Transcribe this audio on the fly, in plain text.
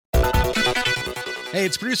Hey,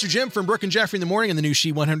 it's producer Jim from Brooke and Jeffrey in the morning on the new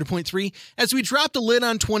She 100.3. As we drop the lid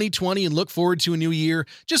on 2020 and look forward to a new year,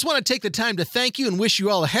 just want to take the time to thank you and wish you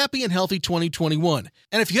all a happy and healthy 2021.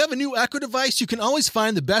 And if you have a new Echo device, you can always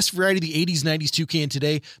find the best variety of the 80s, 90s toucan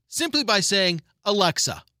today simply by saying,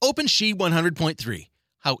 Alexa, open She 100.3.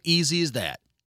 How easy is that?